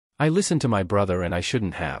I listened to my brother and I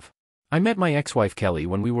shouldn't have. I met my ex-wife Kelly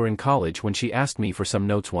when we were in college when she asked me for some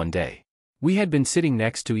notes one day. We had been sitting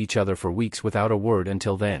next to each other for weeks without a word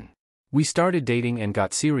until then. We started dating and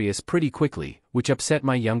got serious pretty quickly, which upset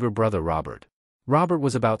my younger brother Robert. Robert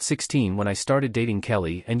was about 16 when I started dating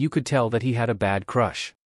Kelly, and you could tell that he had a bad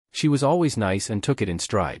crush. She was always nice and took it in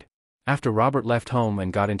stride. After Robert left home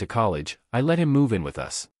and got into college, I let him move in with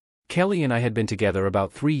us. Kelly and I had been together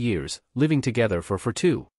about 3 years, living together for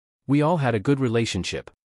 2. We all had a good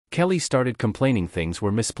relationship. Kelly started complaining things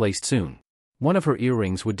were misplaced soon. One of her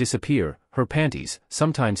earrings would disappear, her panties,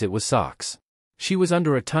 sometimes it was socks. She was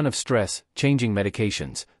under a ton of stress, changing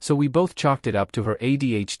medications, so we both chalked it up to her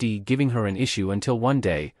ADHD giving her an issue until one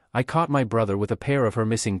day, I caught my brother with a pair of her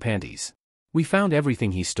missing panties. We found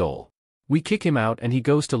everything he stole. We kick him out and he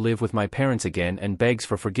goes to live with my parents again and begs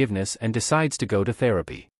for forgiveness and decides to go to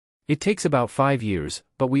therapy. It takes about 5 years,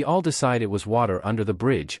 but we all decide it was water under the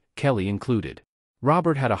bridge, Kelly included.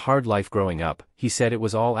 Robert had a hard life growing up, he said it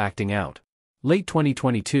was all acting out. Late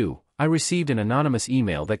 2022, I received an anonymous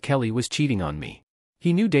email that Kelly was cheating on me.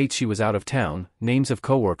 He knew dates she was out of town, names of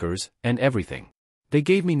coworkers, and everything. They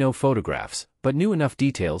gave me no photographs, but knew enough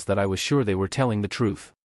details that I was sure they were telling the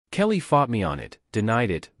truth. Kelly fought me on it,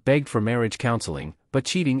 denied it, begged for marriage counseling, but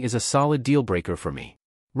cheating is a solid deal-breaker for me.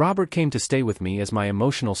 Robert came to stay with me as my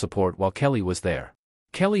emotional support while Kelly was there.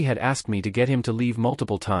 Kelly had asked me to get him to leave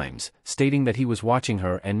multiple times, stating that he was watching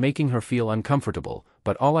her and making her feel uncomfortable,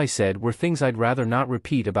 but all I said were things I'd rather not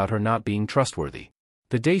repeat about her not being trustworthy.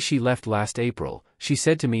 The day she left last April, she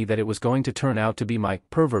said to me that it was going to turn out to be my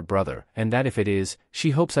pervert brother, and that if it is,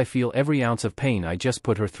 she hopes I feel every ounce of pain I just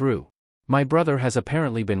put her through. My brother has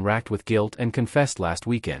apparently been racked with guilt and confessed last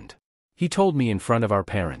weekend. He told me in front of our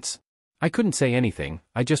parents. I couldn't say anything,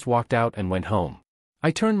 I just walked out and went home.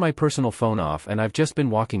 I turned my personal phone off and I've just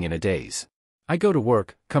been walking in a daze. I go to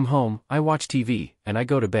work, come home, I watch TV, and I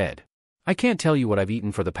go to bed. I can't tell you what I've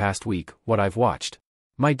eaten for the past week, what I've watched.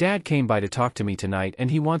 My dad came by to talk to me tonight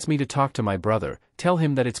and he wants me to talk to my brother, tell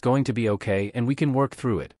him that it's going to be okay and we can work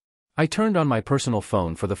through it. I turned on my personal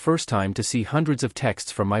phone for the first time to see hundreds of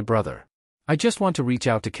texts from my brother. I just want to reach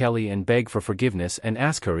out to Kelly and beg for forgiveness and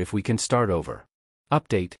ask her if we can start over.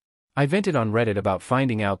 Update. I vented on Reddit about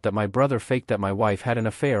finding out that my brother faked that my wife had an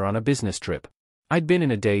affair on a business trip. I'd been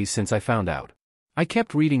in a daze since I found out. I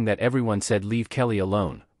kept reading that everyone said leave Kelly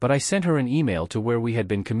alone, but I sent her an email to where we had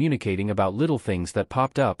been communicating about little things that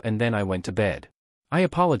popped up and then I went to bed. I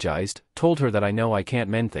apologized, told her that I know I can't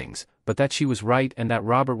mend things, but that she was right and that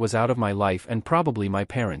Robert was out of my life and probably my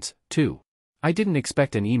parents, too. I didn't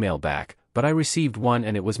expect an email back, but I received one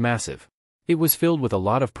and it was massive. It was filled with a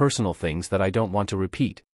lot of personal things that I don't want to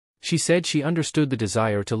repeat. She said she understood the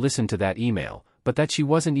desire to listen to that email, but that she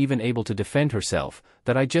wasn't even able to defend herself,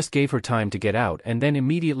 that I just gave her time to get out and then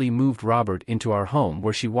immediately moved Robert into our home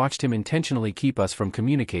where she watched him intentionally keep us from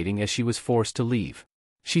communicating as she was forced to leave.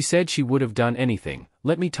 She said she would have done anything,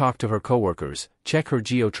 let me talk to her coworkers, check her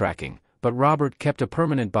geo-tracking, but Robert kept a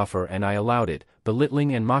permanent buffer and I allowed it,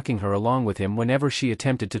 belittling and mocking her along with him whenever she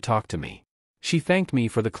attempted to talk to me. She thanked me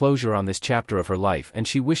for the closure on this chapter of her life and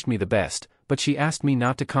she wished me the best, but she asked me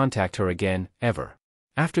not to contact her again, ever.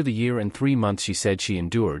 After the year and 3 months she said she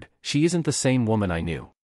endured, she isn't the same woman I knew.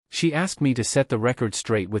 She asked me to set the record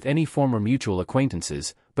straight with any former mutual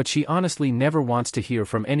acquaintances, but she honestly never wants to hear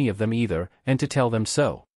from any of them either, and to tell them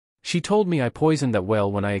so. She told me I poisoned that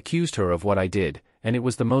well when I accused her of what I did, and it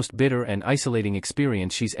was the most bitter and isolating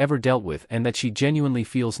experience she's ever dealt with and that she genuinely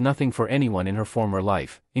feels nothing for anyone in her former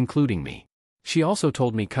life, including me. She also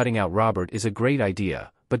told me cutting out Robert is a great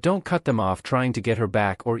idea, but don't cut them off trying to get her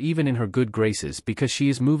back or even in her good graces because she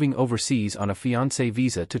is moving overseas on a fiancé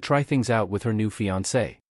visa to try things out with her new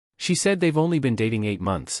fiancé. She said they've only been dating 8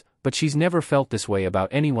 months, but she's never felt this way about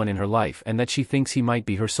anyone in her life and that she thinks he might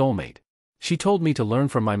be her soulmate. She told me to learn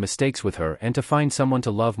from my mistakes with her and to find someone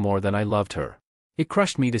to love more than I loved her. It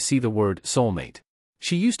crushed me to see the word soulmate.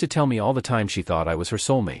 She used to tell me all the time she thought I was her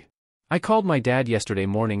soulmate. I called my dad yesterday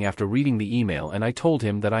morning after reading the email and I told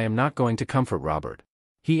him that I am not going to comfort Robert.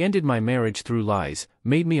 He ended my marriage through lies,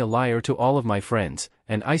 made me a liar to all of my friends,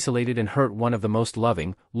 and isolated and hurt one of the most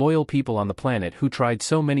loving, loyal people on the planet who tried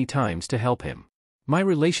so many times to help him. My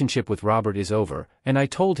relationship with Robert is over, and I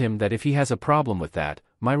told him that if he has a problem with that,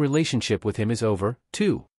 my relationship with him is over,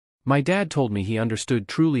 too. My dad told me he understood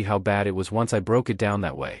truly how bad it was once I broke it down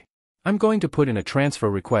that way. I'm going to put in a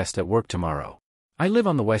transfer request at work tomorrow. I live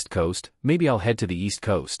on the West Coast, maybe I'll head to the East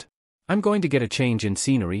Coast. I'm going to get a change in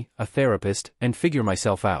scenery, a therapist, and figure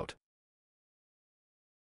myself out.